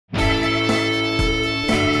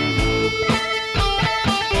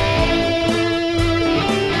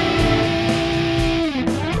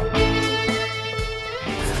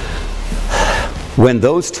when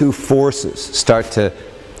those two forces start to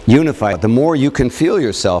unify, the more you can feel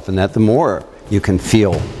yourself in that, the more you can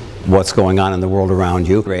feel what's going on in the world around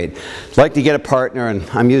you. Great. I'd like to get a partner, and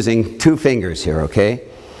I'm using 2 fingers here, okay?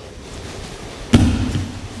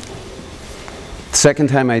 The second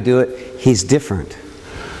time I do it, he's different,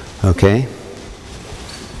 okay?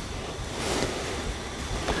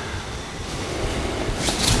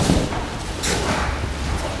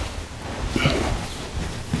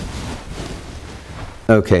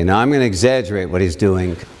 Okay, now I'm going to exaggerate what he's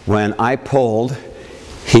doing. When I pulled,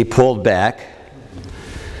 he pulled back.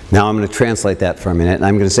 Now I'm going to translate that for a minute, and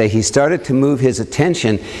I'm going to say he started to move his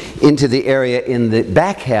attention into the area in the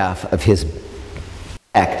back half of his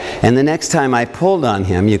back. And the next time I pulled on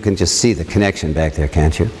him, you can just see the connection back there,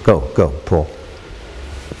 can't you? Go, pull.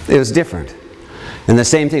 It was different. And the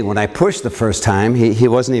same thing, when I pushed the first time, he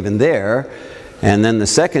wasn't even there. And then the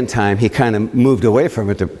second time, he kind of moved away from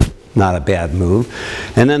it. Not a bad move.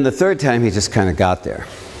 And then the third time, he just kind of got there,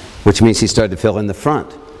 which means he started to fill in the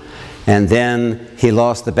front. And then he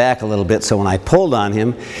lost the back a little bit, so when I pulled on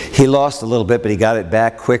him, he lost a little bit, but he got it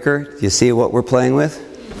back quicker. Do you see what we're playing with?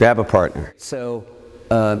 Grab a partner. So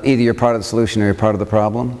either you're part of the solution or you're part of the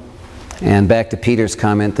problem. And back to Peter's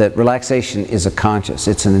comment that relaxation is a conscious,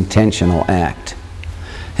 it's an intentional act.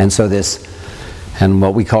 And so this, and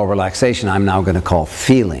what we call relaxation, I'm now going to call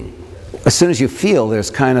feeling. As soon as you feel,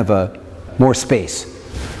 there's kind of a more space.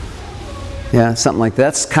 Yeah, something like that.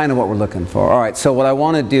 That's kind of what we're looking for. All right, so what I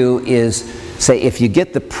want to do is say, if you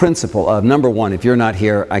get the principle of, number one, if you're not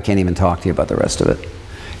here, I can't even talk to you about the rest of it.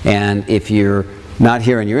 And if you're not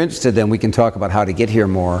here and you're interested, then we can talk about how to get here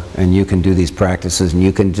more, and you can do these practices, and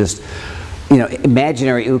you can just, you know,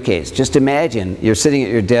 imaginary ukes. Just imagine you're sitting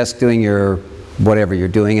at your desk doing your whatever you're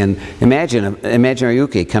doing, and imagine an imaginary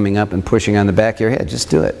uke coming up and pushing on the back of your head.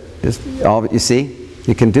 Just do it. Just all, you see?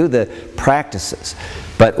 You can do the practices.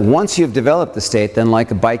 But once you've developed the state, then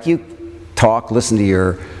like a bike, you talk, listen to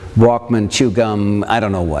your Walkman, chew gum, I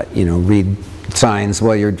don't know what, you know, read signs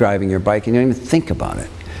while you're driving your bike, and you don't even think about it.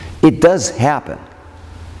 It does happen,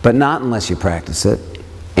 but not unless you practice it.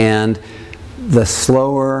 And the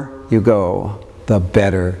slower you go, the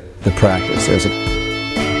better the practice. There's a